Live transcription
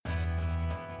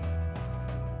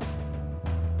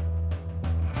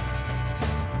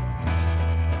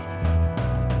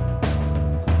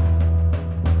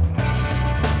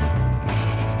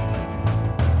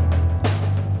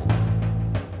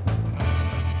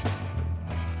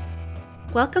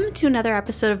Welcome to another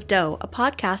episode of Doe, a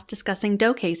podcast discussing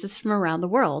Doe cases from around the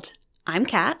world. I'm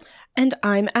Kat. And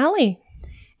I'm Allie.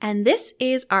 And this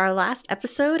is our last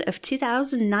episode of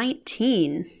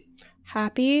 2019.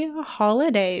 Happy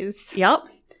holidays. Yep.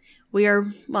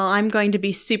 I'm going to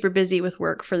be super busy with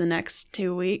work for the next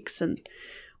 2 weeks and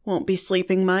won't be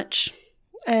sleeping much.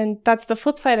 And that's the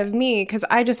flip side of me, because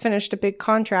I just finished a big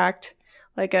contract,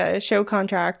 like a show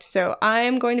contract. So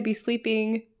I'm going to be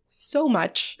sleeping so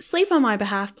much. Sleep on my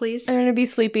behalf, please. I'm going to be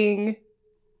sleeping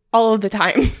all of the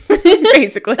time,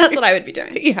 basically. That's what I would be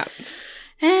doing. Yeah.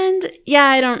 And yeah,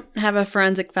 I don't have a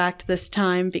forensic fact this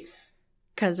time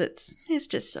because it's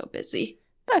just so busy.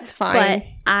 That's fine.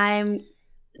 But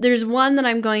there's one that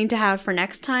I'm going to have for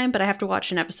next time, but I have to watch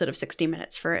an episode of 60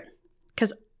 Minutes for it.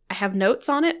 Because I have notes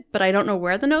on it, but I don't know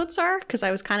where the notes are because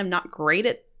I was kind of not great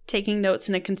at taking notes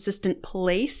in a consistent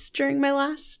place during my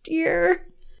last year.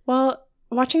 Well,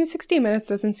 watching 60 Minutes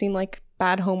doesn't seem like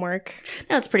bad homework.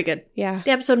 No, it's pretty good. Yeah.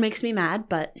 The episode makes me mad,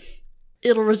 but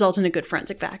it'll result in a good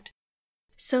forensic fact.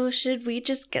 So should we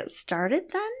just get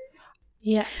started then?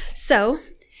 Yes. So,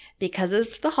 because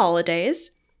of the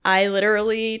holidays, I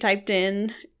literally typed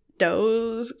in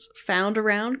does found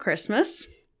around Christmas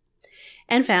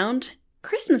and found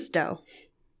Christmas doe.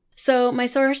 So my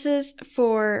sources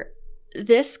for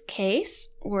this case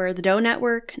were the Doe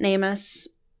Network, NamUs,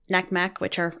 NCMEC,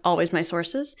 which are always my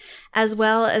sources, as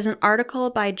well as an article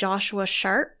by Joshua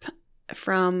Sharp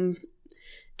from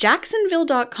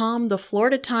Jacksonville.com, the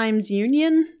Florida Times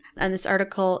Union, and this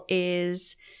article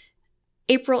is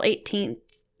April 18th,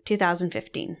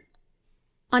 2015.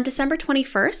 On December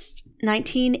 21st,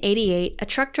 1988, a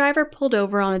truck driver pulled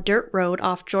over on a dirt road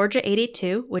off Georgia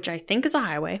 82, which I think is a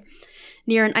highway,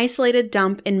 near an isolated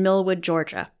dump in Millwood,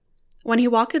 Georgia. When he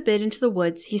walked a bit into the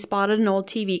woods, he spotted an old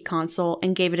TV console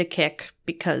and gave it a kick,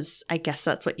 because I guess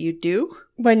that's what you do.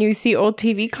 When you see old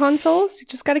TV consoles, you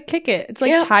just gotta kick it. It's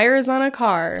like tires on a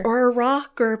car. Or a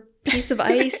rock or a piece of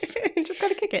ice. You just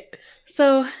gotta kick it.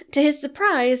 So, to his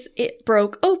surprise, it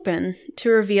broke open to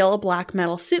reveal a black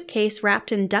metal suitcase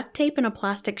wrapped in duct tape and a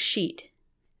plastic sheet.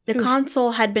 The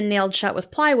console had been nailed shut with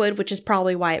plywood, which is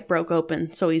probably why it broke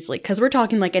open so easily, because we're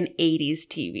talking like an 80s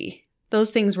TV.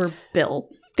 Those things were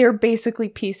built. They're basically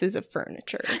pieces of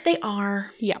furniture. They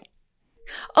are. Yeah.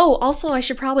 Oh, also, I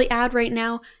should probably add right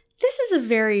now, this is a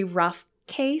very rough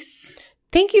case.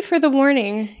 Thank you for the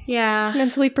warning. Yeah.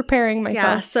 Mentally preparing myself.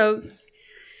 Yeah, so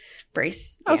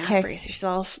brace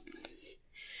yourself.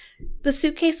 The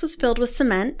suitcase was filled with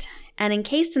cement, and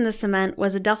encased in the cement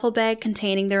was a duffel bag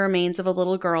containing the remains of a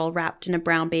little girl wrapped in a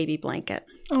brown baby blanket.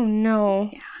 Oh, no.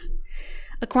 Yeah.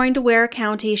 According to Ware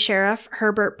County Sheriff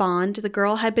Herbert Bond, the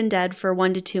girl had been dead for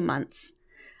 1 to 2 months.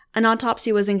 An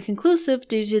autopsy was inconclusive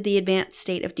due to the advanced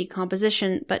state of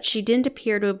decomposition, but she didn't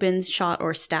appear to have been shot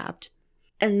or stabbed.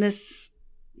 And this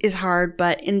is hard,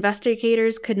 but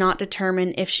investigators could not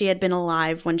determine if she had been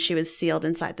alive when she was sealed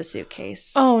inside the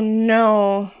suitcase. Oh,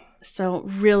 no. So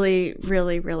really,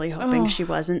 really, really hoping she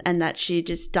wasn't, and that she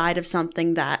just died of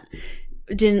something that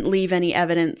didn't leave any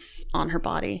evidence on her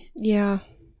body. Yeah.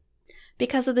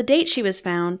 Because of the date she was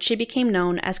found, she became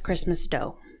known as Christmas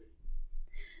Doe.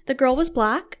 The girl was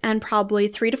black and probably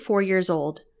 3 to 4 years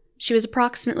old. She was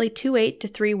approximately 2'8" to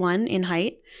 3'1" in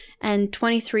height and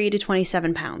 23 to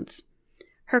 27 pounds.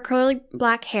 Her curly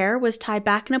black hair was tied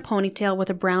back in a ponytail with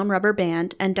a brown rubber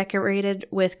band and decorated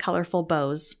with colorful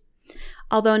bows.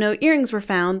 Although no earrings were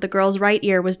found, the girl's right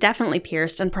ear was definitely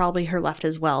pierced and probably her left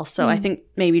as well. So I think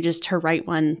maybe just her right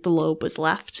one, the lobe was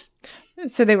left.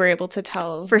 So they were able to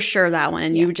tell. For sure that one,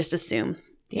 and you would just assume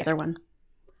the other one.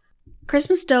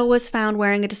 Christmas Doe was found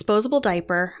wearing a disposable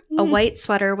diaper, a white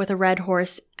sweater with a red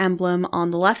horse emblem on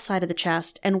the left side of the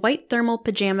chest, and white thermal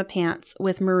pajama pants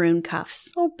with maroon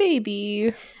cuffs. Oh, baby.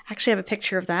 I actually have a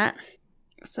picture of that.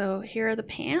 So here are the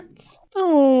pants.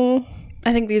 Oh.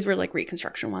 I think these were like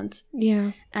reconstruction ones.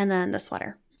 Yeah. And then the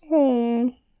sweater.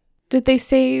 Oh. Did they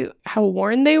say how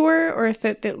worn they were, or if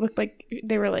it looked like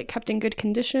they were like kept in good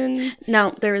condition?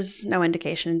 No, there was no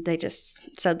indication. They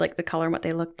just said like the color and what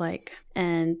they looked like.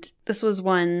 And this was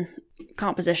one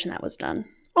composition that was done.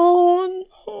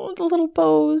 Oh, the little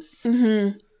bows.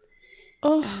 Mm-hmm.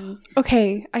 Oh,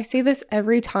 okay. I say this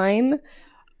every time.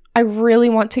 I really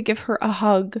want to give her a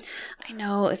hug. I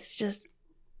know, it's just...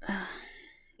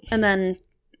 And then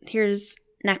here's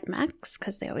NCMEC,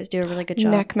 because they always do a really good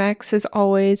job. NCMEC is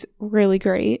always really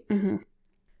great. Mm-hmm.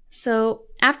 So,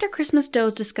 after Christmas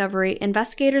Doe's discovery,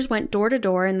 investigators went door to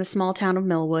door in the small town of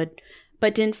Millwood,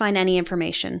 but didn't find any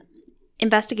information.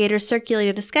 Investigators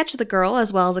circulated a sketch of the girl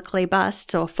as well as a clay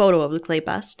bust, so a photo of the clay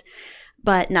bust,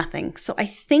 but nothing. So I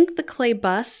think the clay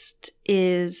bust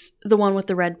is the one with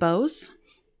the red bows.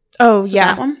 Oh, So yeah.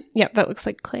 that one. Yeah, that looks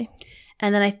like clay.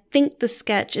 And then I think the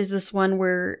sketch is this one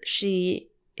where she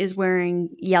is wearing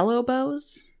yellow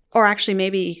bows. Or actually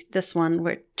maybe this one,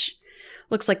 which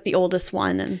looks like the oldest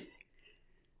one. And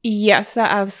Yes,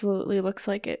 that absolutely looks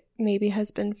like it maybe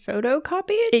has been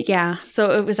photocopied. yeah,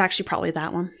 so it was actually probably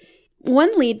that one.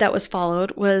 One lead that was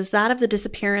followed was that of the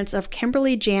disappearance of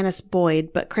Kimberly Janice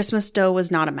Boyd, but Christmas Doe was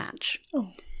not a match. Oh.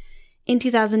 In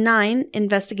 2009,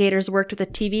 investigators worked with a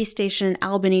TV station in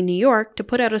Albany, New York to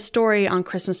put out a story on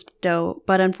Christmas Doe,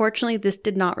 but unfortunately this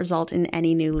did not result in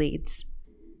any new leads.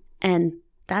 And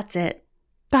that's it.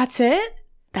 That's it?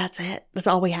 That's it. That's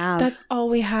all we have. That's all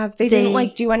we have. They didn't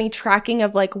like do any tracking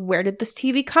of like, where did this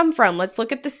TV come from? Let's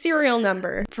look at the serial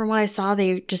number. From what I saw,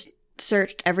 they just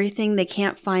searched everything. They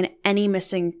can't find any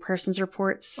missing persons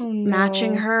reports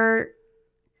matching her.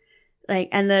 Like,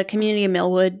 and the community of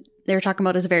Millwood, they were talking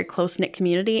about is a very close-knit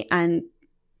community, and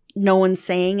no one's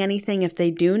saying anything if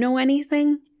they do know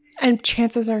anything. And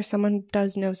chances are someone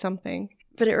does know something.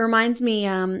 But it reminds me,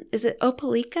 is it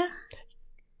Opelika?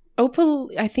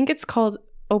 I think it's called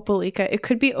Opelika. It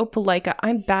could be Opelika.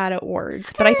 I'm bad at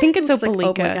words, but I think it's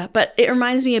Opelika. Like but it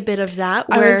reminds me a bit of that.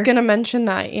 I was going to mention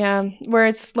that, yeah. Where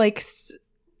it's like,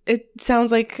 it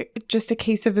sounds like just a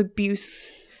case of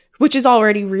abuse, which is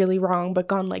already really wrong, but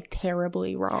gone like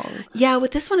terribly wrong. Yeah,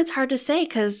 with this one, it's hard to say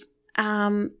because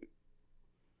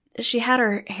she had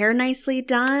her hair nicely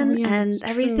done and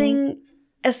everything.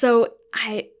 True. So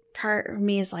part of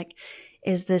me is like,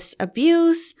 is this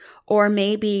abuse? Or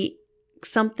maybe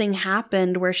something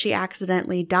happened where she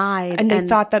accidentally died. And they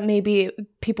thought that maybe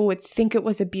people would think it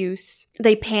was abuse.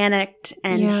 They panicked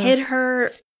and hid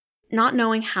her. Not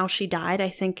knowing how she died, I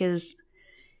think, is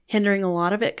hindering a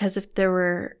lot of it. Because if there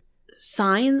were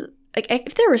signs, like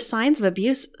if there were signs of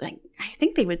abuse, like I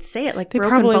think they would say it, like they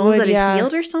broken bones that had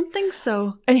healed or something.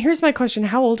 So, and here's my question: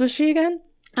 how old was she again?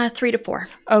 3 to 4.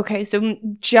 Okay, so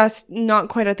just not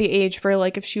quite at the age where,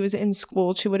 like, if she was in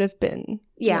school, she would have been.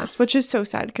 Yes, which is so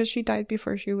sad because she died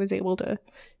before she was able to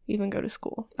even go to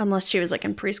school. Unless she was, like,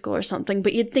 in preschool or something.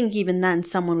 But you'd think even then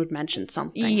someone would mention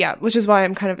something. Yeah, which is why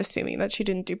I'm kind of assuming that she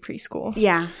didn't do preschool.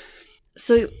 Yeah.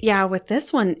 So, yeah, with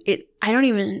this one, I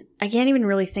can't even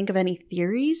really think of any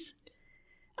theories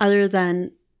other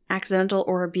than accidental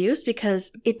or abuse,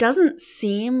 because it doesn't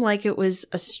seem like it was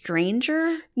a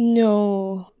stranger.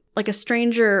 No. Like a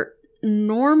stranger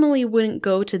normally wouldn't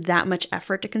go to that much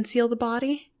effort to conceal the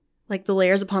body. Like the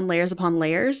layers upon layers upon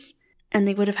layers. And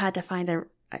they would have had to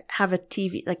have a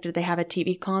TV, like did they have a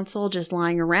TV console just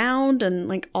lying around and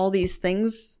like all these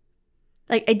things?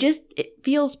 Like it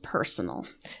feels personal.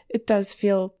 It does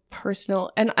feel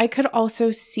personal. And I could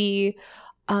also see,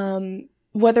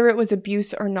 whether it was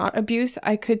abuse or not abuse,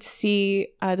 I could see,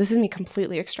 this is me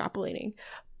completely extrapolating,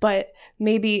 but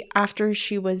maybe after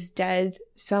she was dead,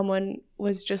 someone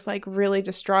was just like really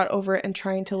distraught over it and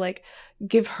trying to like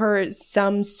give her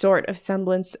some sort of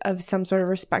semblance of some sort of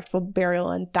respectful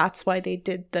burial. And that's why they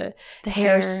did the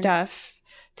hair stuff,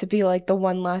 to be like the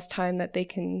one last time that they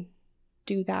can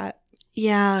do that.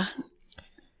 Yeah.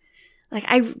 Like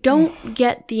I don't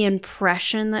get the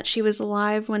impression that she was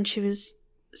alive when she was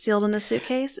sealed in the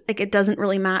suitcase. Like it doesn't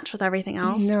really match with everything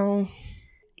else. No.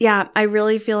 Yeah, I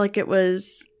really feel like it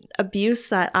was abuse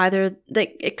that either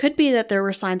it could be that there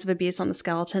were signs of abuse on the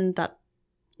skeleton that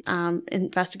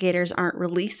investigators aren't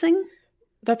releasing.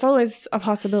 That's always a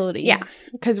possibility. Yeah.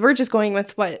 Because we're just going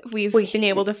with what we've been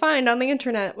able to find on the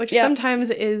internet, which sometimes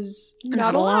is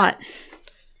not a lot.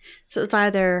 So it's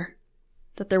either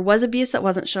that there was abuse that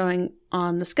wasn't showing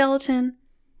on the skeleton,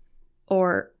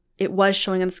 or it was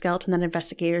showing on the skeleton that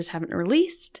investigators haven't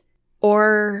released,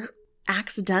 or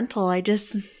accidental.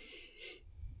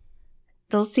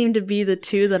 Those seem to be the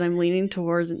two that I'm leaning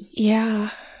towards. Yeah.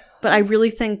 But I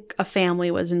really think a family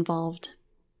was involved.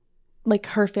 Like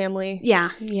her family? Yeah.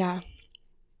 Yeah.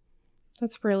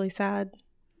 That's really sad.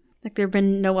 Like there have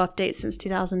been no updates since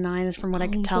 2009 is from what I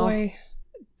could tell. Boy.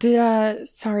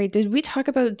 Did we talk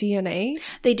about DNA?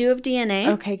 They do have DNA.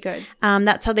 Okay, good.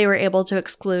 That's how they were able to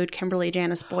exclude Kimberly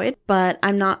Janice Boyd, but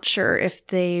I'm not sure if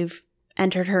they've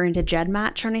entered her into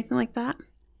GEDmatch or anything like that.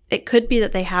 It could be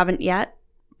that they haven't yet,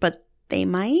 but they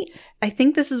might. I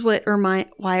think this is why it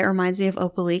reminds me of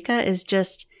Opelika, is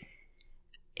just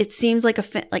it seems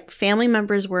like family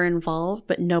members were involved,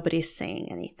 but nobody's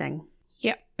saying anything.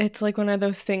 Yeah, it's like one of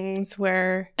those things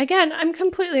where, again, I'm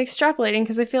completely extrapolating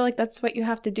because I feel like that's what you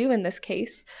have to do in this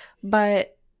case.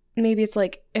 But maybe it's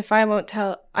like, if I won't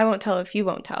tell if you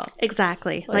won't tell.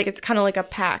 Exactly. Like it's kind of like a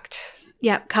pact.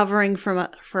 Yeah, covering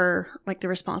for like the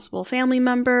responsible family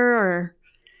member or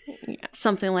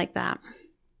something like that.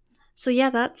 So yeah,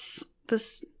 that's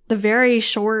this The very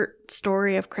short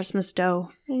story of Christmas Doe.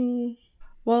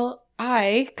 Well,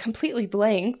 I completely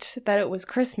blanked that it was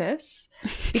Christmas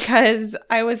because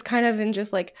I was kind of in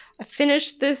just like, I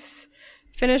finished this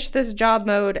job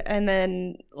mode, and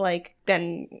then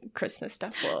Christmas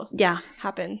stuff will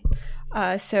happen.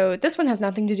 So this one has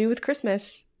nothing to do with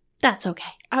Christmas. That's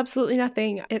okay. Absolutely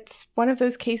nothing. It's one of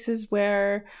those cases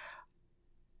where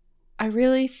I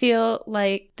really feel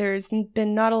like there's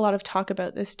been not a lot of talk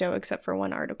about this doe except for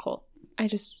one article. I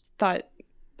just thought,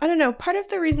 I don't know, part of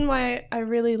the reason why I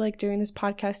really like doing this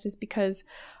podcast is because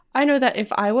I know that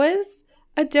if I was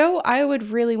a doe, I would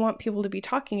really want people to be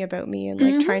talking about me and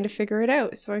like trying to figure it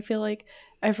out. So I feel like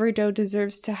every doe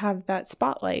deserves to have that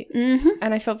spotlight.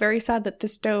 And I felt very sad that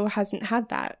this doe hasn't had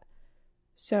that.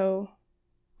 So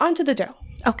on to the doe.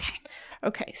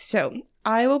 Okay, so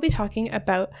I will be talking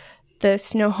about the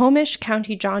Snohomish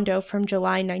County John Doe from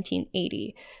July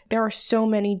 1980. There are so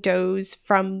many does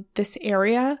from this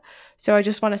area, so I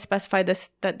just want to specify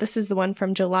that this is the one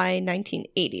from July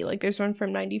 1980. Like, there's one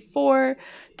from 94.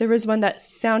 There was one that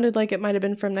sounded like it might have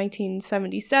been from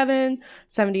 1977,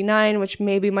 79, which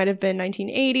maybe might have been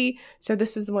 1980. So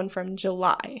this is the one from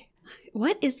July.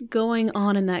 What is going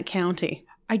on in that county?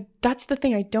 That's the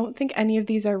thing. I don't think any of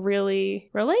these are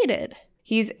really related.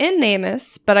 He's in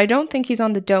NamUs, but I don't think he's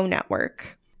on the Doe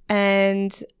Network.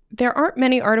 And there aren't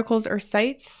many articles or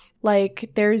sites.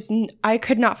 Like, I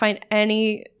could not find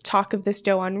any talk of this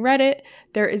doe on Reddit.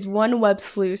 There is one Web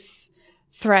Sleuth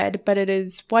thread, but it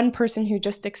is one person who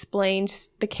just explained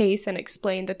the case and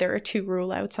explained that there are 2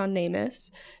 rule-outs on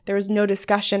NamUs. There was no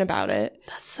discussion about it.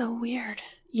 That's so weird.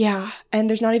 Yeah, and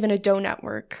there's not even a Doe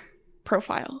Network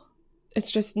profile. It's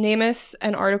just NamUs,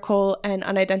 an article, and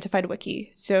unidentified wiki.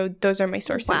 So those are my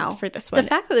sources for this one. The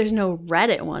fact that there's no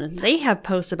Reddit one, they have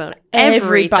posts about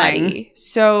everybody.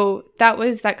 So that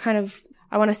was that kind of,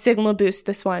 I want to signal boost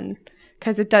this one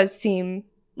because it does seem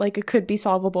like it could be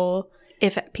solvable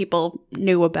if people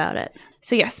knew about it.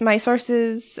 So yes, my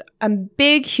sources, a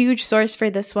big, huge source for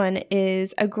this one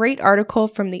is a great article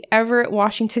from the Everett,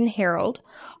 Washington Herald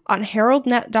on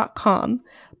heraldnet.com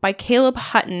by Caleb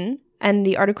Hutton. And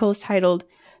the article is titled,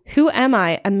 "Who Am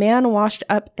I? A Man Washed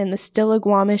Up in the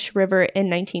Stillaguamish River in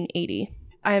 1980.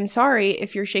 I am sorry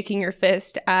if you're shaking your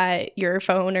fist at your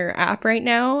phone or app right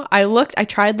now. I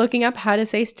tried looking up how to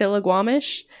say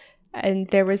Stillaguamish, and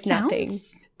there was nothing.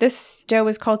 This doe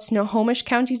is called Snohomish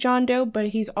County John Doe, but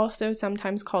he's also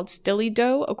sometimes called Stilly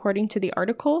Doe, according to the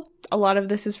article. A lot of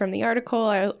this is from the article.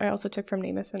 I also took from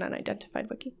NamUs and Unidentified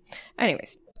Wiki.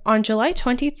 Anyways. On July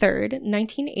 23rd,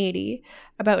 1980,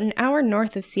 about an hour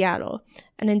north of Seattle,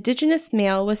 an indigenous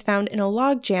male was found in a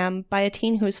log jam by a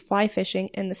teen who was fly fishing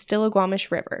in the Stillaguamish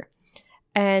River.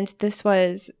 And this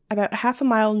was about half a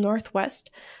mile northwest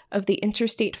of the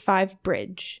Interstate 5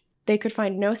 bridge. They could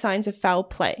find no signs of foul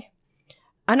play.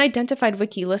 Unidentified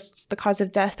Wiki lists the cause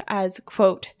of death as,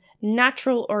 quote,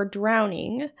 natural or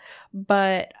drowning,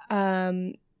 but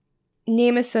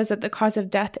NamUs says that the cause of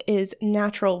death is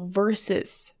natural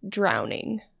versus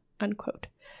drowning, unquote.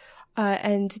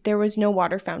 And there was no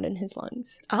water found in his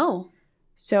lungs. Oh.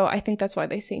 So I think that's why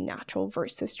they say natural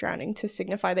versus drowning, to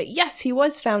signify that, yes, he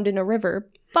was found in a river,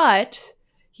 but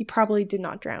he probably did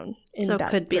not drown in that river. So it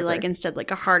could be like instead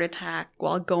like a heart attack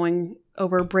while going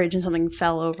over a bridge and something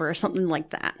fell over or something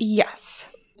like that. Yes.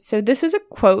 So this is a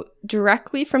quote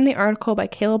directly from the article by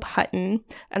Caleb Hutton,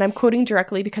 and I'm quoting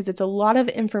directly because it's a lot of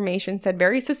information said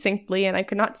very succinctly, and I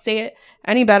could not say it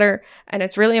any better, and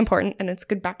it's really important, and it's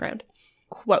good background.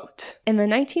 Quote, in the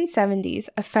 1970s,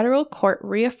 a federal court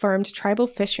reaffirmed tribal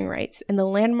fishing rights in the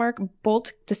landmark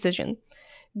Bolt decision.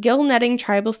 Gill netting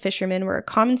tribal fishermen were a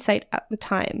common sight at the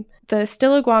time. The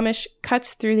Stillaguamish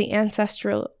cuts through the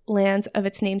ancestral lands of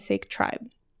its namesake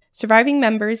tribe. Surviving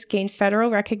members gained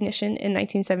federal recognition in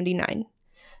 1979.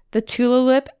 The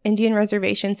Tulalip Indian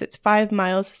Reservation sits 5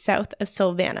 miles south of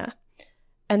Silvana,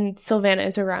 and Silvana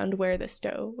is around where this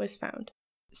doe was found.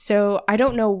 So I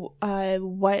don't know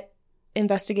what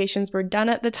investigations were done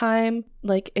at the time,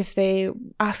 like if they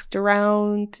asked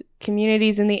around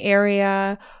communities in the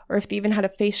area, or if they even had a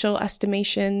facial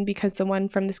estimation, because the one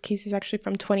from this case is actually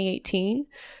from 2018.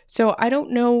 So I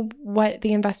don't know what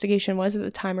the investigation was at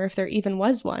the time, or if there even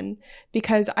was one,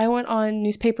 because I went on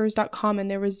newspapers.com and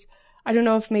there was, I don't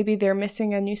know if maybe they're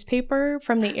missing a newspaper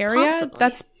from the area. Possibly.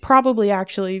 That's probably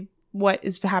actually what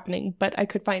is happening, but I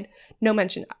could find no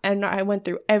mention. And I went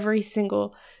through every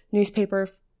single newspaper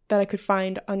that I could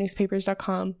find on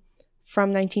newspapers.com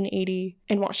from 1980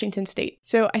 in Washington state.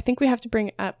 So I think we have to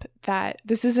bring up that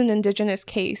this is an indigenous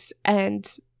case, and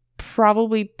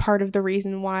probably part of the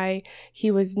reason why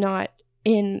he was not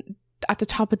at the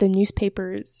top of the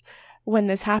newspapers when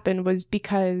this happened was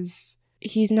because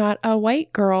he's not a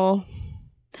white girl.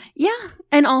 Yeah.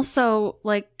 And also,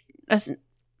 like,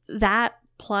 that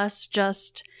plus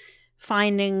just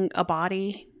finding a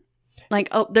body. Like,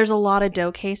 there's a lot of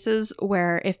Doe cases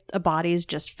where if a body is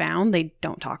just found, they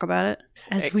don't talk about it,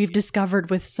 as we've discovered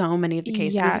with so many of the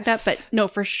cases like that. But no,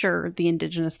 for sure, the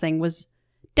Indigenous thing was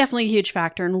definitely a huge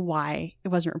factor in why it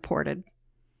wasn't reported.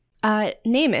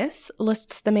 NamUs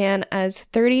lists the man as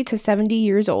 30 to 70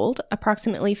 years old,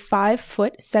 approximately 5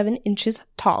 foot 7 inches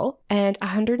tall, and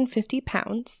 150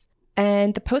 pounds.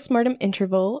 And the postmortem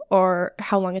interval, or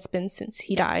how long it's been since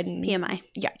he died. PMI.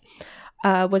 Yeah.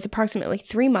 Was approximately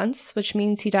 3 months, which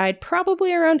means he died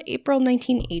probably around April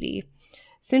 1980.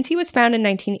 Since he was found in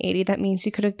 1980, that means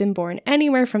he could have been born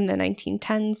anywhere from the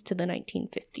 1910s to the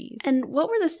 1950s. And what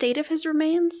were the state of his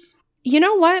remains? You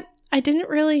know what? I didn't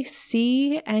really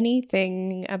see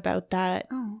anything about that.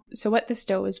 Oh. So what this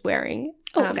Doe was wearing,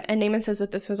 Okay. and Naaman says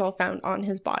that this was all found on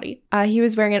his body. He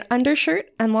was wearing an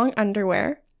undershirt and long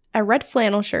underwear, a red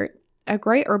flannel shirt, a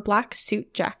gray or black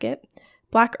suit jacket,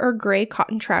 black or gray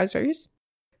cotton trousers,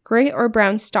 gray or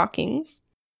brown stockings,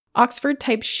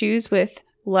 Oxford-type shoes with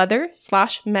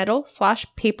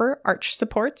leather/metal/paper arch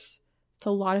supports. It's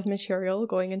a lot of material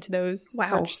going into those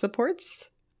arch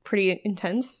supports. Pretty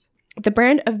intense. The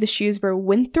brand of the shoes were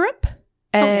Winthrop,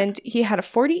 and he had a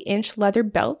 40-inch leather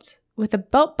belt with a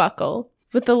belt buckle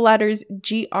with the letters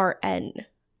GRN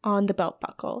on the belt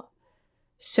buckle.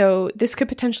 So this could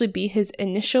potentially be his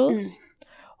initials,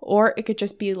 or it could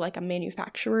just be like a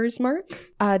manufacturer's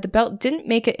mark. The belt didn't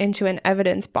make it into an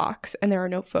evidence box, and there are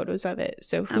no photos of it.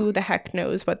 So who the heck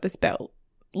knows what this belt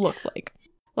looked like?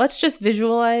 Let's just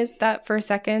visualize that for a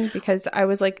second, because I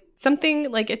was like, something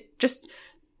like it just...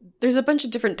 There's a bunch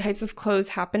of different types of clothes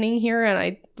happening here, and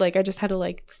I just had to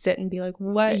like sit and be like,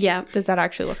 what does that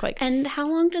actually look like? And how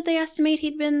long did they estimate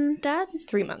he'd been dead?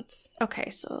 3 months. Okay,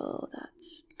 so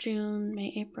that's June,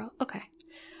 May, April. Okay.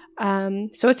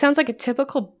 So it sounds like a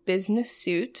typical business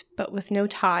suit, but with no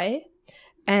tie.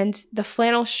 And the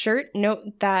flannel shirt,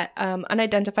 note that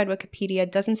unidentified Wikipedia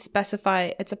doesn't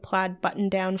specify it's a plaid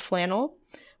button-down flannel,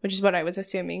 which is what I was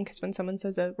assuming, because when someone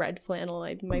says a red flannel,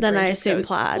 I assume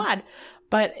plaid.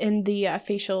 But in the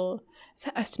facial, is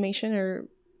that estimation or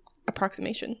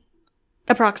approximation?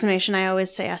 Approximation. I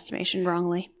always say estimation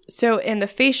wrongly. So in the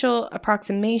facial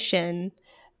approximation,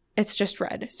 it's just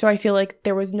red. So I feel like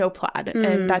there was no plaid,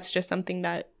 and that's just something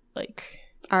that like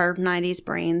our 90s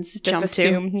brains just jump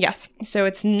assume. to. Yes. So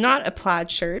it's not a plaid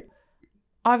shirt.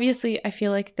 Obviously, I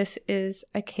feel like this is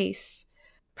a case.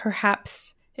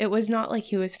 Perhaps it was not like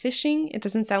he was fishing. It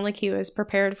doesn't sound like he was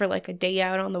prepared for like a day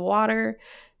out on the water.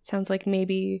 It sounds like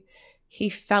maybe he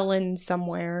fell in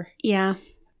somewhere. Yeah.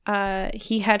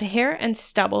 He had hair and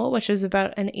stubble, which was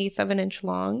about 1/8 of an inch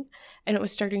long, and it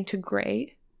was starting to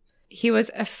gray. He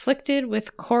was afflicted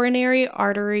with coronary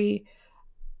artery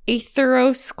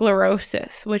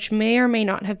atherosclerosis, which may or may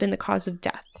not have been the cause of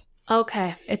death.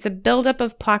 Okay. It's a buildup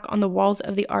of plaque on the walls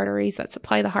of the arteries that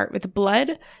supply the heart with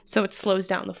blood, so it slows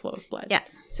down the flow of blood. Yeah.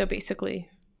 So basically...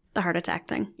 the heart attack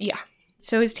thing. Yeah.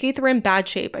 So his teeth were in bad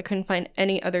shape. I couldn't find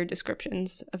any other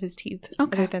descriptions of his teeth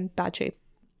other than bad shape.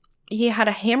 He had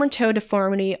a hammer toe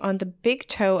deformity on the big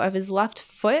toe of his left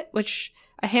foot, which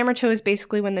a hammer toe is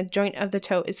basically when the joint of the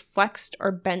toe is flexed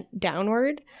or bent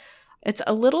downward. It's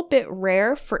a little bit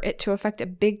rare for it to affect a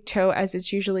big toe, as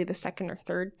it's usually the second or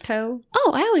third toe.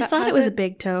 Oh, I always thought it was a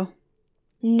big toe.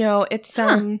 No, it's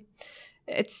I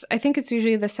think it's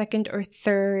usually the second or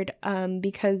third,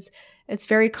 because it's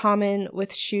very common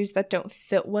with shoes that don't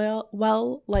fit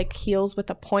well, like heels with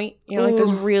a point, like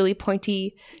those really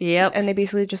pointy. Yep. And they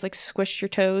basically just like squish your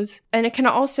toes. And it can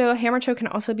also, hammer toe can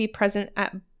also be present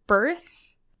at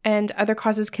birth, and other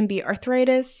causes can be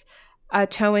arthritis, a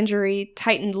toe injury,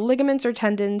 tightened ligaments or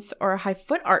tendons, or a high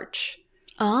foot arch.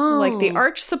 Oh. Like the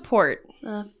arch support.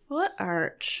 The foot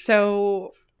arch.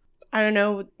 So, I don't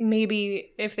know,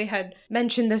 maybe if they had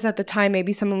mentioned this at the time,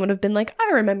 maybe someone would have been like,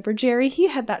 I remember Jerry, he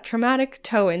had that traumatic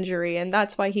toe injury, and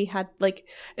that's why he had, like,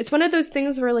 it's one of those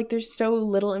things where, like, there's so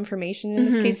little information in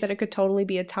this case that it could totally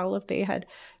be a tell if they had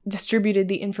distributed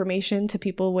the information to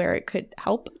people where it could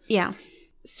help. Yeah.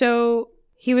 So...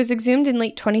 he was exhumed in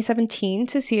late 2017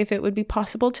 to see if it would be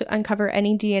possible to uncover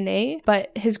any DNA, but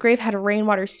his grave had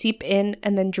rainwater seep in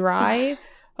and then dry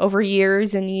over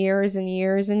years and years and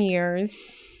years and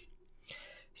years.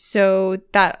 So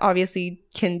that obviously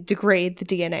can degrade the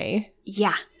DNA.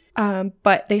 Yeah.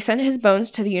 But they sent his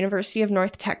bones to the University of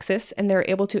North Texas, and they were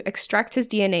able to extract his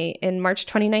DNA in March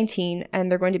 2019, and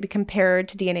they're going to be compared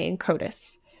to DNA in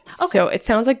CODIS, Okay. So it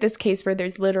sounds like this case where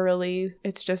there's literally,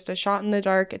 it's just a shot in the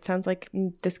dark. It sounds like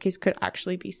this case could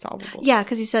actually be solvable. Yeah,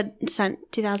 because you said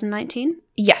sent 2019?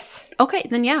 Yes. Okay,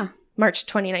 then yeah. March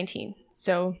 2019.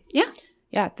 So yeah,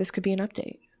 this could be an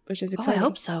update, which is exciting. I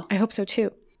hope so. I hope so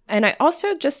too. And I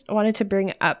also just wanted to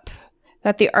bring up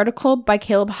that the article by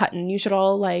Caleb Hutton, you should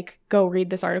all go read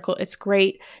this article. It's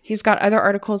great. He's got other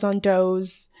articles on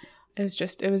does.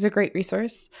 It was a great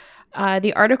resource.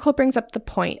 The article brings up the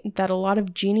point that a lot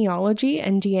of genealogy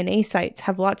and DNA sites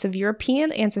have lots of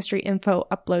European ancestry info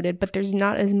uploaded, but there's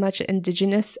not as much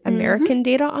indigenous American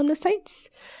data on the sites.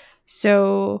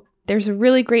 So there's a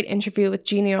really great interview with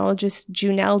genealogist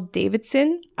Junelle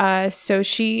Davidson. So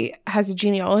she has a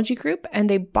genealogy group, and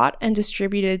they bought and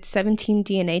distributed 17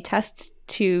 DNA tests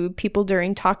to people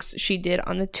during talks she did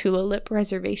on the Tulalip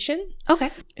Reservation.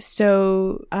 Okay.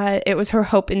 So it was her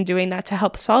hope in doing that to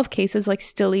help solve cases like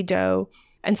Stilly Doe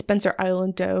and Spencer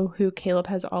Island Doe, who Caleb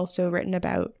has also written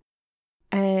about.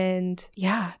 And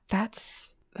yeah,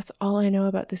 that's all I know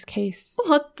about this case.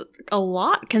 Well, that's a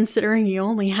lot considering you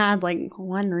only had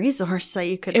one resource that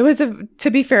you could...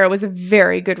 To be fair, it was a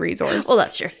very good resource. Well,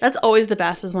 that's true. That's always the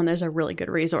best, is when there's a really good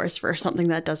resource for something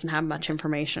that doesn't have much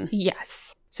information.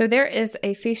 Yes. So there is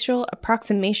a facial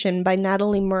approximation by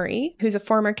Natalie Murray, who's a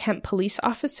former Kent police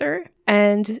officer,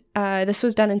 and this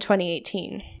was done in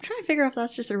 2018. I'm trying to figure out if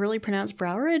that's just a really pronounced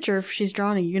brow ridge or if she's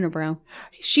drawn a unibrow.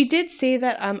 She did say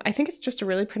that, I think it's just a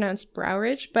really pronounced brow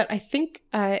ridge, but I think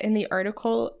in the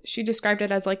article, she described it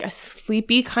as a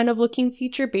sleepy kind of looking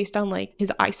feature based on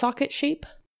his eye socket shape.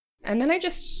 And then I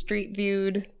just street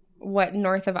viewed what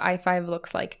north of I-5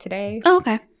 looks like today. Oh,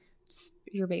 okay. It's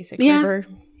your basic river.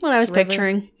 What I was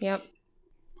picturing. Yep.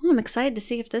 Well, I'm excited to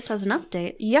see if this has an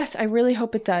update. Yes, I really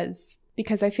hope it does,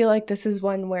 because I feel like this is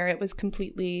one where it was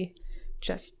completely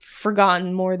just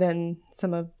forgotten more than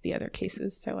some of the other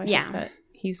cases. So I hope that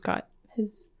he's got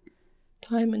his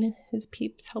time and his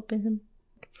peeps helping him.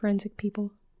 Forensic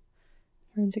people.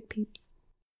 Forensic peeps.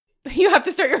 You have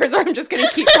to start yours, or I'm just going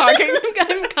to keep talking.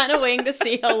 I'm kind of waiting to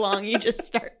see how long you just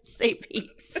start to say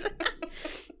peeps.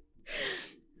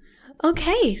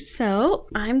 Okay, so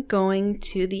I'm going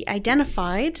to the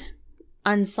identified,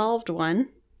 unsolved one.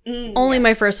 Only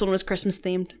my first one was Christmas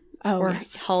themed or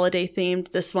holiday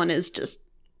themed. This one is just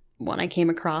one I came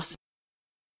across.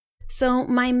 So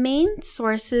my main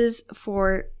sources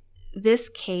for this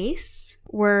case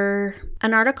were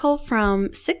an article from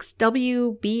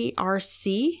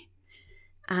 6WBRC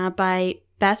by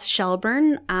Beth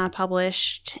Shelburne,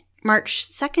 published March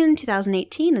 2nd,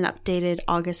 2018 and updated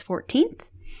August 14th.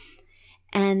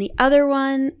 And the other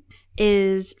one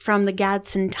is from the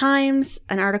Gadsden Times,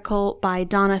 an article by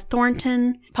Donna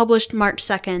Thornton, published March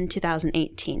 2nd,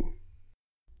 2018.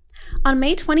 On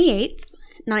May 28th,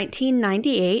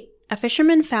 1998, a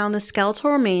fisherman found the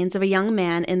skeletal remains of a young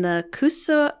man in the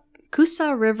Coosa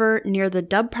River near the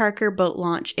Dub Parker boat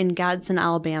launch in Gadsden,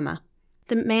 Alabama.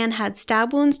 The man had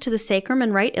stab wounds to the sacrum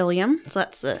and right ilium, so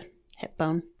that's the hip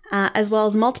bone, as well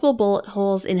as multiple bullet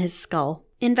holes in his skull.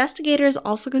 Investigators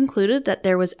also concluded that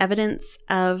there was evidence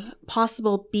of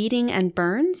possible beating and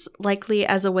burns, likely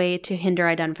as a way to hinder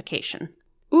identification.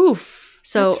 Oof.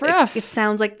 So that's rough. It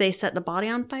sounds like they set the body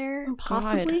on fire,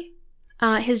 possibly.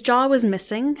 His jaw was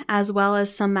missing, as well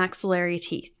as some maxillary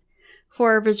teeth.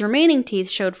 4 of his remaining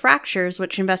teeth showed fractures,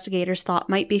 which investigators thought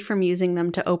might be from using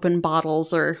them to open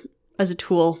bottles or as a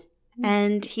tool.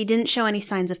 And he didn't show any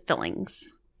signs of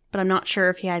fillings, but I'm not sure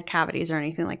if he had cavities or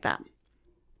anything like that.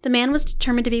 The man was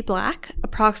determined to be black,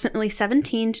 approximately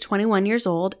 17 to 21 years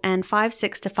old, and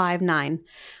 5'6" to 5'9".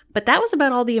 But that was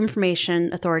about all the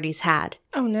information authorities had.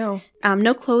 Oh, no.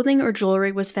 No clothing or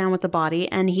jewelry was found with the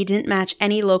body, and he didn't match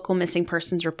any local missing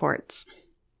persons reports.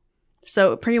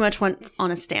 So it pretty much went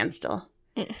on a standstill.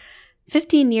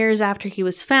 15 years after he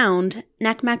was found,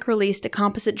 NCMEC released a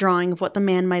composite drawing of what the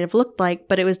man might have looked like,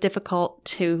 but it was difficult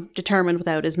to determine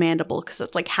without his mandible, because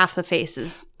it's half the face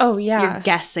is... Oh, yeah. You're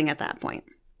guessing at that point.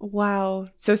 Wow.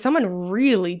 So someone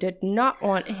really did not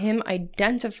want him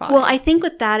identified. Well, I think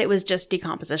with that, it was just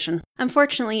decomposition.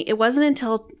 Unfortunately, it wasn't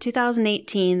until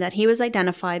 2018 that he was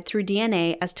identified through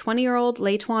DNA as 20-year-old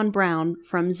Latwan Brown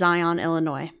from Zion,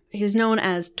 Illinois. He was known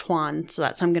as Twan, so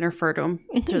that's how I'm going to refer to him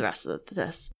through the rest of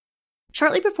this.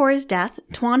 Shortly before his death,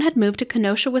 Twan had moved to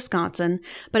Kenosha, Wisconsin,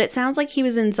 but it sounds like he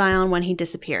was in Zion when he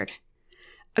disappeared.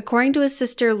 According to his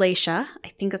sister, Laisha, I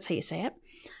think that's how you say it,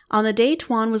 on the day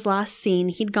Twan was last seen,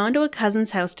 he'd gone to a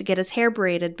cousin's house to get his hair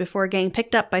braided before getting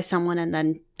picked up by someone and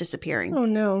then disappearing. Oh,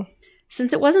 no.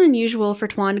 Since it wasn't unusual for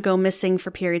Twan to go missing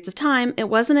for periods of time, it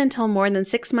wasn't until more than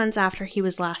 6 months after he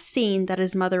was last seen that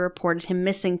his mother reported him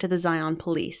missing to the Zion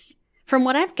police. From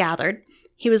what I've gathered,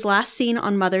 He was last seen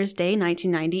on Mother's Day,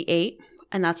 1998,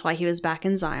 and that's why he was back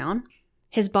in Zion.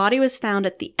 His body was found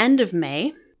at the end of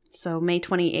May, so May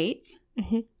 28th,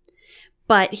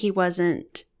 but he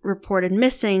wasn't reported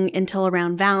missing until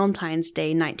around Valentine's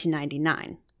Day,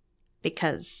 1999,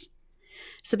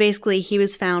 so basically he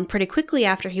was found pretty quickly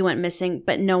after he went missing,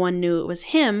 but no one knew it was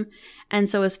him, and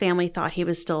so his family thought he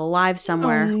was still alive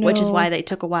somewhere, which is why they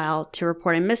took a while to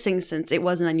report him missing, since it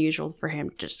wasn't unusual for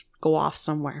him to just go off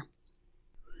somewhere.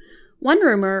 One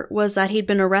rumor was that he'd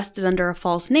been arrested under a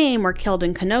false name or killed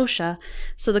in Kenosha,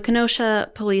 so the Kenosha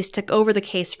police took over the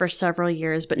case for several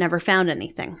years but never found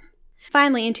anything.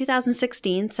 Finally, in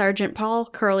 2016, Sergeant Paul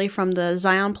Curley from the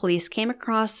Zion Police came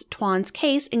across Twan's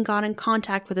case and got in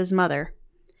contact with his mother.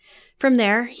 From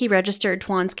there, he registered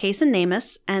Twan's case in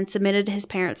NamUs and submitted his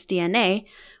parents' DNA,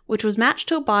 which was matched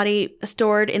to a body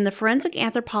stored in the Forensic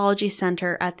Anthropology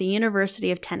Center at the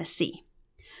University of Tennessee.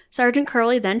 Sergeant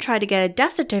Curley then tried to get a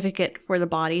death certificate for the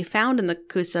body found in the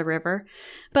Coosa River,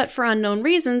 but for unknown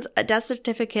reasons, a death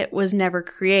certificate was never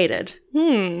created.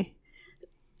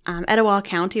 Etowah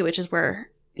County, which is where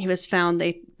he was found,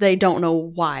 they don't know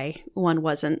why one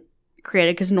wasn't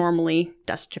created, because normally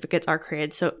death certificates are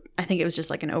created, so I think it was just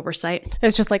like an oversight.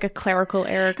 It's just like a clerical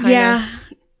error, kind of.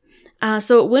 Yeah.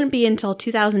 So it wouldn't be until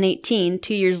 2018,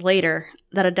 2 years later,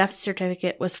 that a death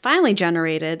certificate was finally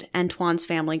generated and Twan's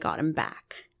family got him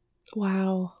back.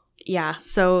 Wow. Yeah,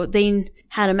 so they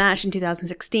had a match in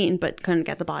 2016, but couldn't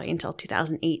get the body until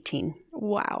 2018.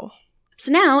 Wow. So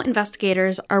now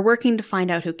investigators are working to find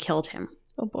out who killed him.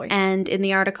 Oh boy. And in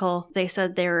the article, they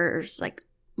said there's like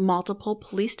multiple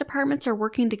police departments are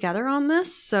working together on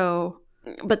this,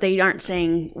 but they aren't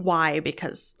saying why,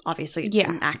 because obviously it's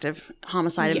an active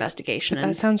homicide investigation. But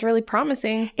that sounds really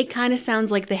promising. It kind of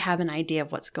sounds like they have an idea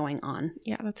of what's going on.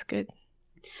 Yeah, that's good.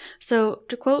 So,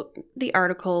 to quote the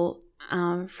article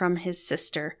from his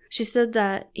sister, she said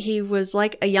that he was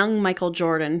like a young Michael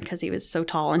Jordan because he was so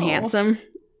tall and handsome,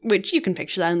 which you can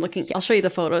picture that in looking. Yes. I'll show you the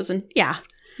photos, and yeah.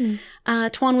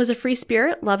 Twan was a free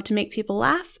spirit, loved to make people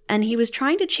laugh, and he was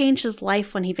trying to change his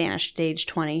life when he vanished at age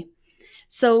 20.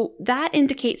 So that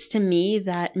indicates to me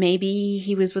that maybe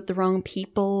he was with the wrong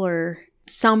people or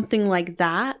something like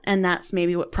that, and that's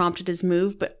maybe what prompted his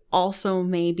move, but also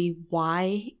maybe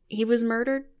why he was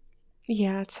murdered.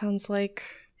 Yeah, it sounds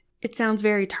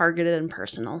very targeted and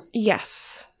personal.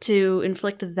 Yes. To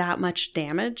inflict that much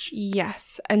damage.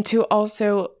 Yes. And to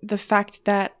also the fact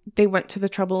that they went to the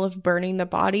trouble of burning the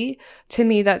body, to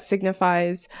me that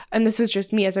signifies, and this is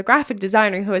just me as a graphic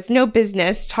designer who has no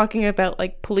business talking about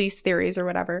like police theories or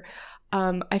whatever,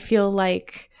 I feel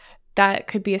like that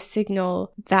could be a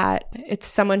signal that it's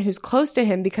someone who's close to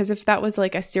him, because if that was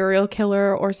like a serial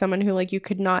killer or someone who like you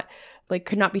could not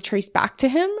be traced back to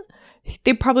him,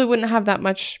 they probably wouldn't have that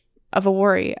much of a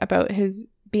worry about his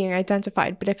being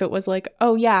identified. But if it was like,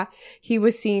 oh yeah, he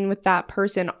was seen with that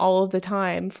person all of the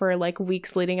time for like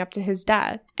weeks leading up to his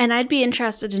death. And I'd be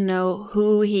interested to know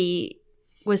who he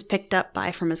was picked up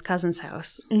by from his cousin's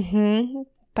house.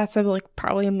 That's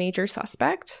probably a major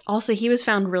suspect. Also, he was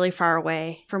found really far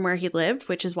away from where he lived,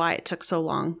 which is why it took so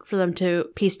long for them to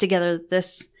piece together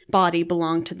this body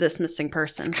belonged to this missing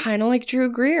person. It's kind of like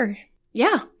Drew Greer.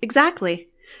 Yeah, exactly.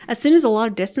 As soon as a lot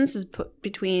of distance is put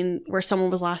between where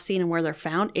someone was last seen and where they're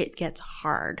found, it gets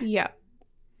hard. Yeah.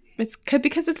 It's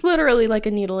because it's literally like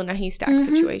a needle in a haystack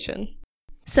situation.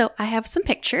 So I have some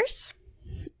pictures.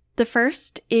 The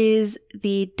first is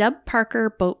the Dub Parker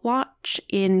Boat Launch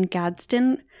in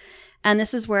Gadsden, and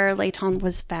this is where Layton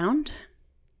was found.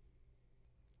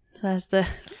 That's the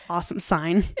awesome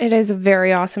sign. It is a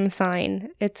very awesome sign.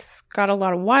 It's got a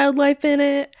lot of wildlife in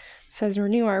it. It says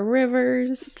renew our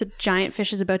rivers. It's a giant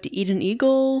fish is about to eat an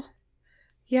eagle.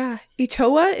 Yeah.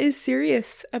 Etowah is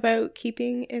serious about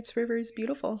keeping its rivers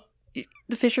beautiful.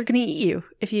 The fish are going to eat you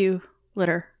if you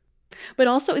litter. But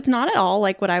also, it's not at all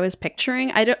like what I was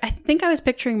picturing. I think I was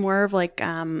picturing more of like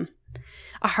a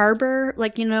harbor,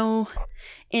 like, you know,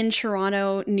 in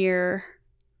Toronto near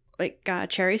like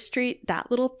Cherry Street,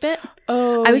 that little bit.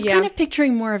 Oh, I was kind of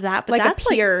picturing more of that, but like that's a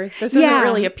pier. This isn't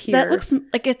really a pier. That looks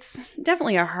like it's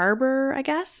definitely a harbor, I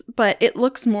guess, but it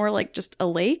looks more like just a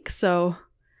lake. So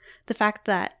the fact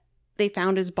that they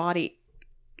found his body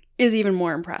is even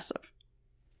more impressive.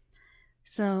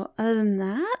 So other than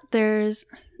that, there's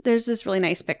this really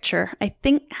nice picture. I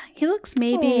think he looks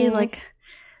maybe like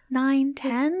 9,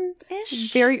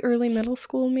 10-ish. Very early middle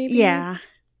school, maybe. Yeah.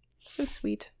 So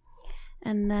sweet.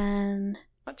 And then,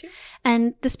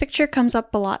 and this picture comes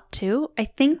up a lot too. I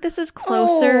think this is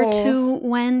closer to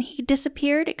when he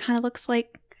disappeared. It kind of looks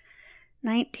like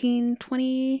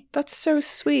 1920. That's so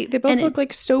sweet. They both look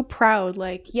like so proud.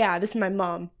 Like, yeah, this is my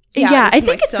mom. Yeah, this is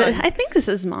my son. I think this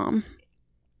is mom.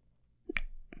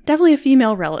 Definitely a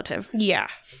female relative. Yeah.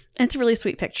 And it's a really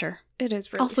sweet picture. It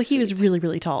is really Also, sweet. he was really,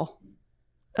 really tall.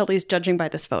 At least judging by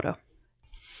this photo.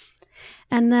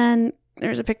 And then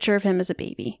there's a picture of him as a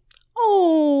baby.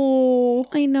 Oh.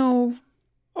 I know.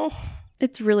 Oh.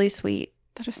 It's really sweet.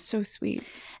 That is so sweet.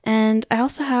 And I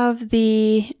also have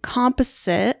the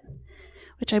composite,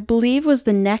 which I believe was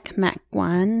the neck mech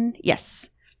one. Yes.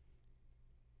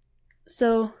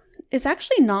 So it's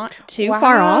actually not too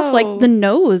far off. Like, the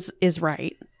nose is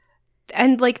right.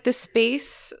 And like the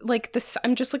space, like this,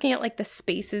 I'm just looking at like the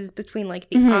spaces between like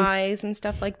the eyes and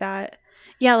stuff like that.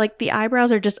 Yeah, like the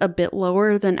eyebrows are just a bit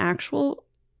lower than actual.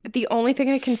 The only thing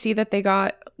I can see that they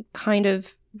got kind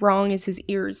of wrong is his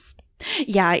ears.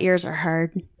 Yeah, ears are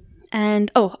hard.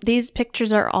 And these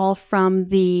pictures are all from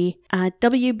the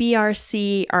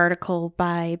WBRC article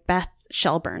by Beth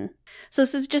Shelburne. So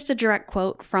this is just a direct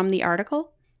quote from the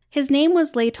article. His name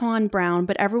was Layton Brown,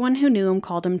 but everyone who knew him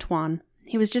called him Twan.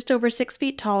 He was just over 6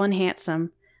 feet tall and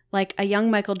handsome, like a young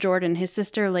Michael Jordan, his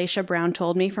sister Laisha Brown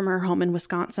told me from her home in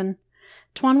Wisconsin.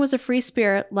 Twan was a free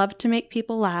spirit, loved to make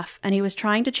people laugh, and he was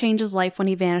trying to change his life when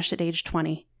he vanished at age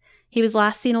 20. He was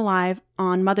last seen alive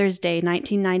on Mother's Day,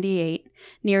 1998,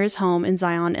 near his home in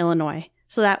Zion, Illinois.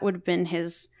 So that would have been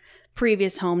his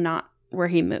previous home, not where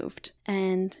he moved.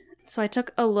 And so I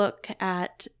took a look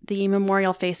at the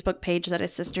memorial Facebook page that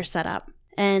his sister set up.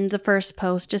 And the first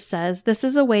post just says, "This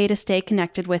is a way to stay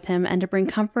connected with him and to bring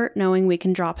comfort knowing we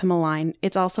can drop him a line.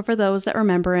 It's also for those that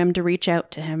remember him to reach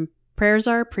out to him. Prayers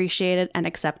are appreciated and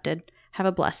accepted. Have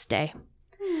a blessed day."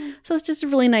 So it's just a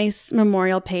really nice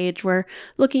memorial page where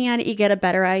looking at it, you get a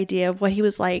better idea of what he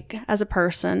was like as a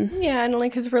person. Yeah, and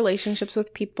like his relationships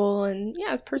with people and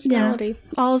his personality.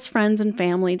 Yeah. All his friends and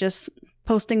family just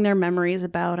posting their memories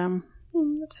about him.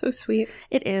 That's so sweet.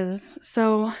 It is.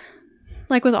 So,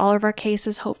 like with all of our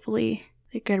cases, hopefully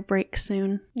they get a break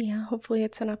soon. Yeah, hopefully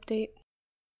it's an update.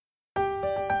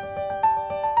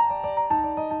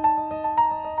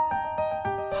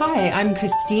 Hi, I'm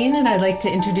Christine, and I'd like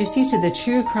to introduce you to the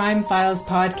True Crime Files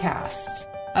podcast,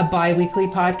 a bi-weekly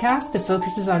podcast that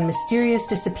focuses on mysterious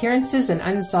disappearances and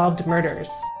unsolved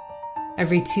murders.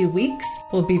 Every 2 weeks,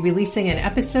 we'll be releasing an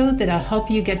episode that'll help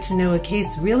you get to know a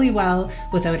case really well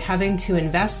without having to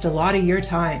invest a lot of your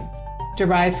time.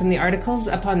 Derived from the articles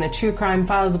up on the True Crime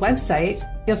Files website,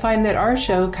 you'll find that our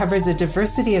show covers a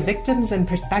diversity of victims and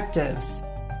perspectives.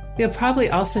 You'll probably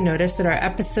also notice that our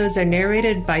episodes are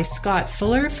narrated by Scott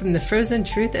Fuller from the Frozen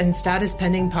Truth and Status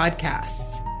Pending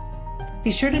podcasts.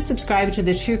 Be sure to subscribe to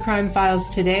the True Crime Files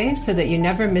today so that you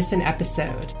never miss an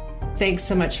episode. Thanks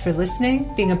so much for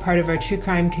listening, being a part of our true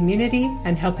crime community,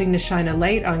 and helping to shine a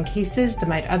light on cases that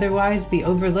might otherwise be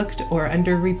overlooked or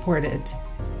underreported.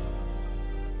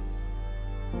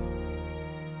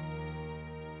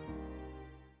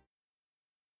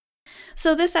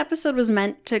 So this episode was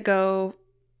meant to go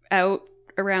out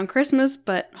around Christmas,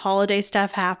 but holiday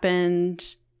stuff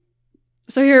happened.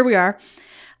 So here we are.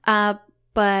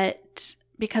 But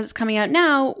because it's coming out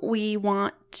now, we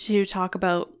want to talk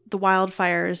about the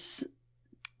wildfires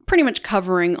pretty much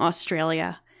covering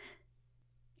Australia.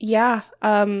 Yeah.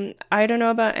 I don't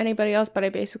know about anybody else, but I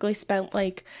basically spent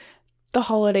like the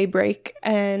holiday break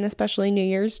and especially New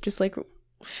Year's just like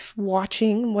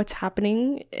watching what's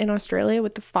happening in Australia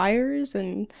with the fires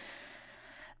and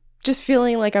just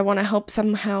feeling like I want to help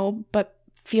somehow, but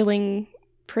feeling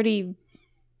pretty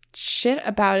shit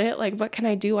about it. Like, what can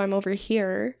I do? I'm over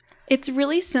here. It's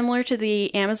really similar to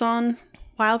the Amazon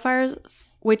wildfires,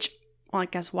 which, well, I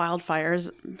guess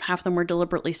wildfires, half of them were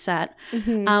deliberately set,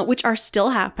 which are still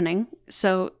happening.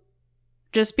 So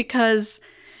just because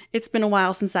it's been a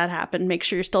while since that happened, make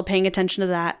sure you're still paying attention to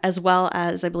that, as well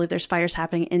as I believe there's fires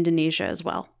happening in Indonesia as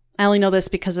well. I only know this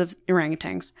because of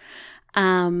orangutans.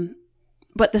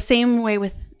 But the same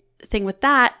thing with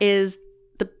that is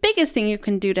the biggest thing you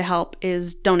can do to help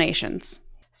is donations.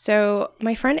 So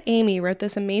my friend Amy wrote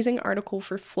this amazing article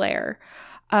for Flare,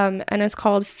 and it's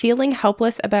called "Feeling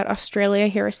Helpless About Australia.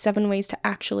 Here are 7 ways to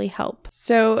actually help."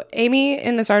 So Amy,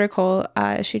 in this article,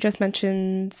 she just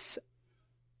mentions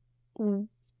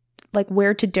like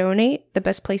where to donate, the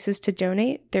best places to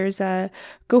donate. There's a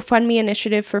GoFundMe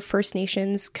initiative for First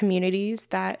Nations communities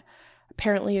that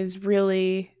apparently is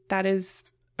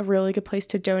a really good place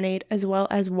to donate, as well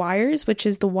as WIRES, which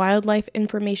is the Wildlife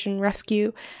Information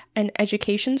Rescue and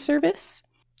Education Service.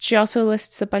 She also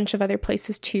lists a bunch of other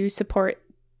places to support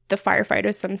the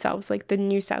firefighters themselves, like the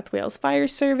New South Wales Fire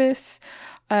Service,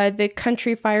 the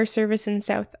Country Fire Service in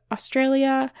South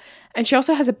Australia, and she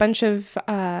also has a bunch of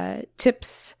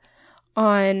tips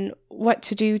on what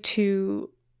to do to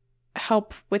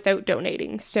help without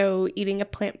donating. So eating a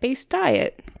plant-based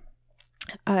diet.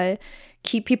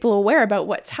 Keep people aware about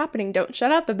what's happening. Don't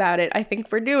shut up about it. I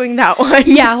think we're doing that one.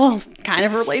 Yeah, well, kind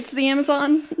of relates to the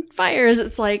Amazon fires.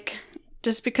 It's like,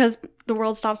 just because the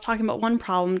world stops talking about one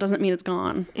problem doesn't mean it's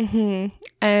gone. Mm-hmm.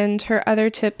 And her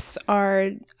other tips are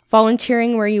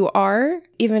volunteering where you are,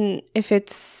 even if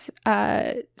it's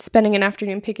spending an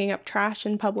afternoon picking up trash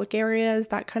in public areas,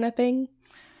 that kind of thing.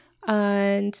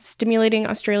 And stimulating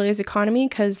Australia's economy,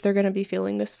 because they're going to be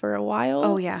feeling this for a while.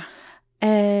 Oh, yeah.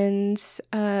 And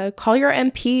call your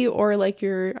MP or like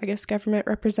your, I guess, government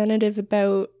representative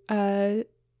about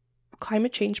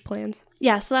climate change plans.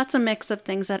 Yeah, so that's a mix of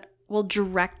things that will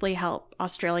directly help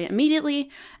Australia immediately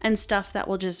and stuff that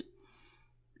will just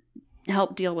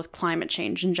help deal with climate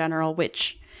change in general,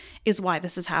 which is why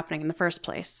this is happening in the first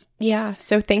place. Yeah,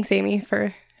 so thanks, Amy,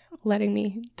 for letting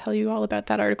me tell you all about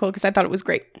that article, because I thought it was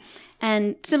great.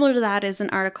 And similar to that is an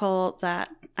article that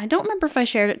I don't remember if I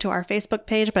shared it to our Facebook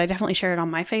page, but I definitely shared it on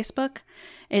my Facebook.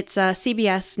 It's a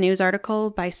CBS News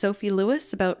article by Sophie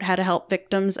Lewis about how to help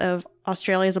victims of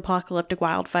Australia's apocalyptic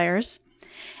wildfires.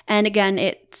 And again,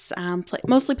 it's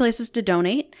mostly places to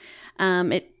donate.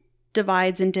 It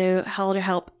divides into how to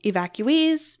help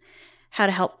evacuees, how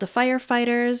to help the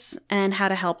firefighters, and how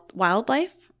to help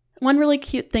wildlife. One really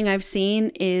cute thing I've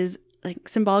seen is like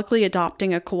symbolically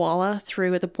adopting a koala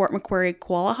through the Port Macquarie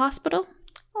Koala Hospital.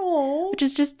 Oh, which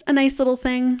is just a nice little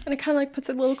thing. And it kind of like puts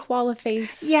a little koala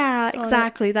face. Yeah,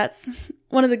 exactly. That's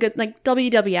one of the good, like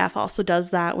WWF also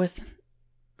does that with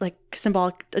like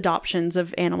symbolic adoptions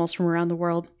of animals from around the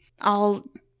world. I'll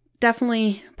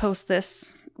definitely post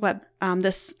this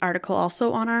this article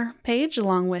also on our page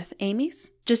along with Amy's.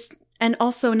 And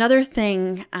also another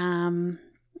thing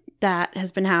that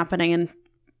has been happening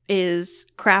is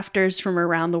crafters from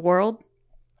around the world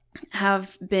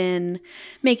have been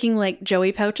making like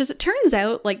joey pouches. It turns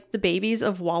out like the babies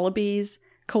of wallabies,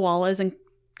 koalas, and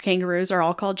kangaroos are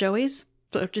all called joeys.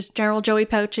 So just general joey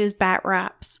pouches, bat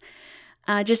wraps,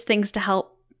 just things to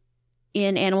help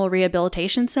in animal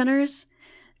rehabilitation centers.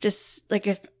 Just like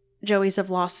if joeys have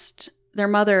lost their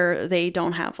mother, they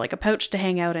don't have like a pouch to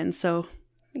hang out in. So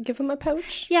give them a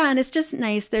pouch. Yeah, and it's just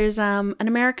nice. There's an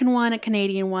American one, a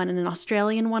Canadian one, and an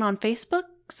Australian one on Facebook.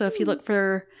 So if you look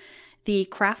for the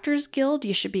Crafters Guild,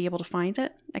 you should be able to find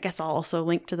it. I guess I'll also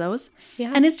link to those.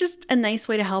 Yeah. And it's just a nice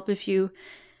way to help if you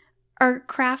are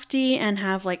crafty and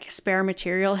have like spare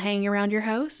material hanging around your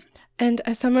house. And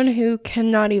as someone who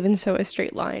cannot even sew a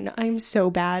straight line, I'm so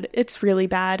bad. It's really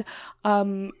bad.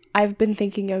 I've been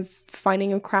thinking of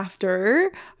finding a crafter.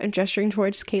 I'm gesturing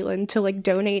towards Caitlin to like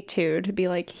donate to be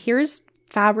like, here's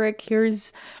fabric,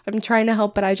 I'm trying to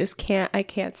help, but I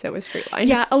can't sew a straight line.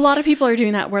 Yeah, a lot of people are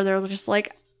doing that where they're just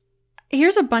like,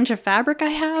 here's a bunch of fabric I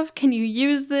have. Can you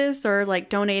use this? Or like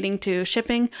donating to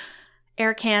shipping.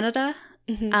 Air Canada,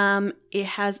 it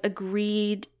has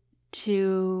agreed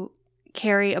to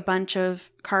carry a bunch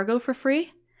of cargo for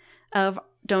free of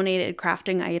donated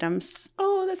crafting items.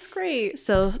 Oh, that's great.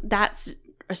 So that's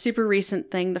a super recent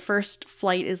thing. The first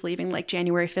flight is leaving like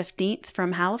January 15th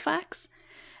from Halifax.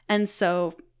 And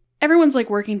so everyone's like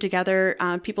working together.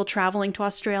 People traveling to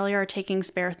Australia are taking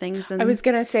spare things. I was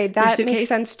going to say that makes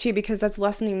sense too, because that's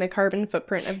lessening the carbon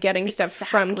footprint of getting stuff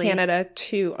from Canada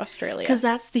to Australia. Because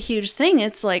that's the huge thing.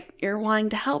 It's like you're wanting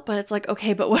to help, but it's like,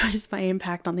 okay, but what is my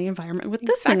impact on the environment with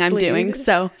this thing I'm doing?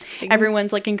 So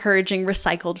everyone's like encouraging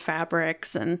recycled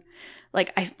fabrics and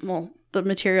like the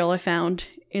material I found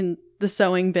in the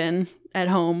sewing bin at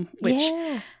home, which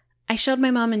I showed my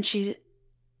mom and she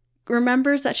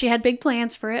remembers that she had big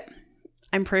plans for it.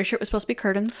 I'm pretty sure it was supposed to be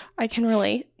curtains. I can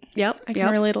relate. Yep. I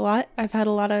can relate a lot. I've had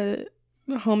a lot of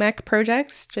home ec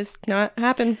projects just not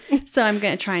happen. So I'm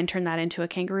going to try and turn that into a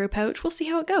kangaroo pouch. We'll see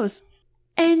how it goes.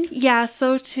 And yeah,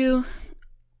 so to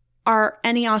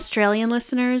any Australian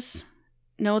listeners,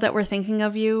 know that we're thinking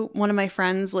of you. One of my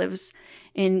friends lives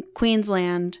in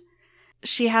Queensland.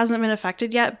 She hasn't been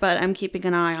affected yet, but I'm keeping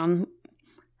an eye on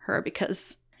her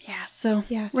because so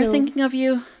we're thinking of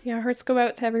you. Yeah, hearts go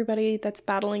out to everybody that's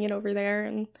battling it over there,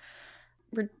 and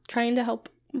we're trying to help.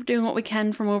 We're doing what we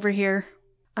can from over here.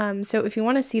 So if you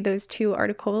want to see those two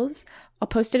articles, I'll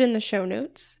post it in the show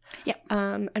notes. Yeah.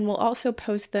 And we'll also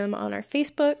post them on our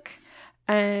Facebook,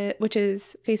 which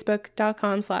is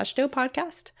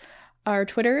facebook.com/DoughPodcast. Our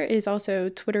Twitter is also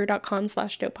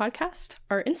twitter.com/DoughPodcast.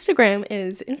 Our Instagram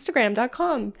is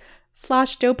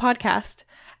instagram.com/DoughPodcast.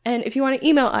 And if you want to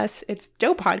email us, it's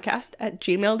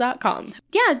doughpodcast@gmail.com.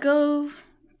 Yeah, go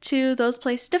to those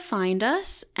places to find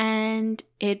us. And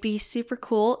it'd be super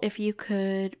cool if you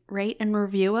could rate and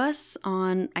review us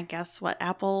on, I guess,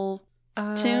 Apple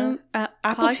Apple Tunes.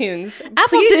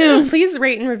 Apple Tunes. Please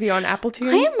rate and review on Apple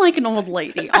Tunes. I am like an old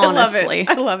lady, honestly.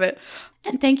 I love it.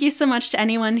 And thank you so much to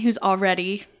anyone who's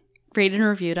already rated and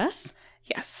reviewed us.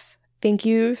 Yes. Thank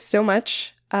you so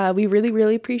much. We really,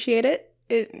 really appreciate it.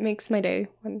 It makes my day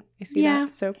when I see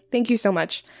that. So thank you so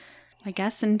much. I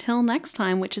guess until next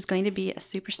time, which is going to be a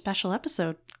super special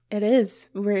episode. It is.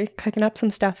 We're cooking up some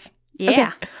stuff. Yeah.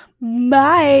 Okay.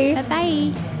 Bye.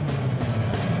 Bye-bye.